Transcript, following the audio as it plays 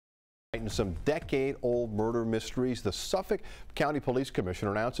In some decade-old murder mysteries, the Suffolk County Police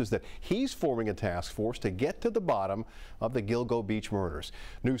Commissioner announces that he's forming a task force to get to the bottom of the Gilgo Beach murders.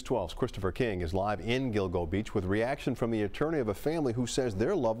 News 12's Christopher King is live in Gilgo Beach with reaction from the attorney of a family who says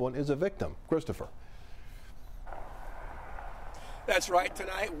their loved one is a victim. Christopher. That's right.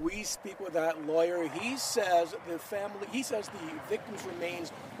 Tonight we speak with that lawyer. He says the victim's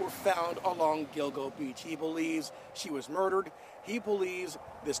remains were found along Gilgo Beach. He believes she was murdered. He believes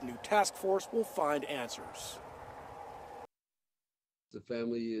this new task force will find answers. The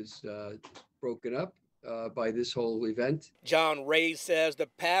family is broken up by this whole event. John Ray says the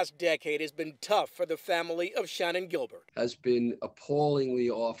past decade has been tough for the family of Shannon Gilbert. Has been appallingly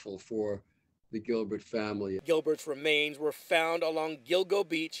awful for the Gilbert family. Gilbert's remains were found along Gilgo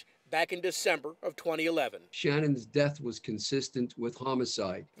Beach back in December of 2011. Shannon's death was consistent with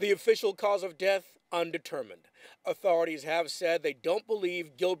homicide. The official cause of death, undetermined. Authorities have said they don't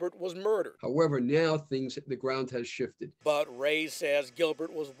believe Gilbert was murdered. However, now the ground has shifted. But Ray says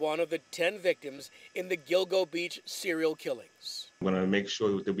Gilbert was one of the 10 victims in the Gilgo Beach serial killings. We're going to make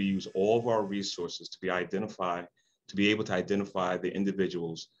sure that we use all of our resources to be able to identify the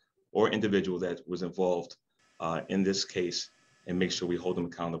individual that was involved in this case and make sure we hold them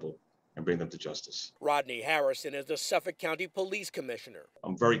accountable and bring them to justice. Rodney Harrison is the Suffolk County Police Commissioner.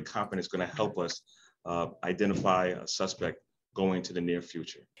 I'm very confident it's going to help us identify a suspect going into the near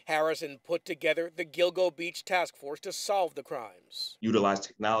future. Harrison put together the Gilgo Beach Task Force to solve the crimes. Utilize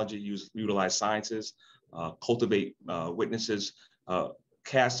technology, utilize sciences, cultivate witnesses,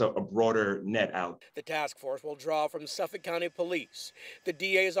 cast a broader net out. The task force will draw from Suffolk County Police, the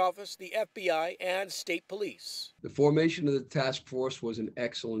DA's office, the FBI, and state police. The formation of the task force was an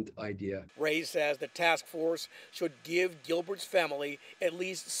excellent idea. Ray says the task force should give Gilbert's family at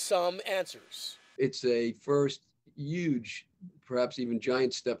least some answers. It's a first huge, perhaps even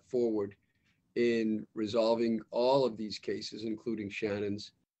giant step forward in resolving all of these cases, including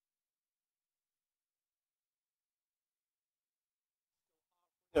Shannon's.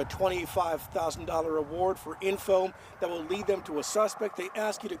 A $25,000 reward for info that will lead them to a suspect. They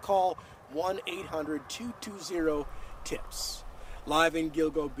ask you to call 1-800-220-TIPS. Live in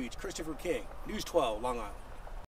Gilgo Beach, Christopher King, News 12, Long Island.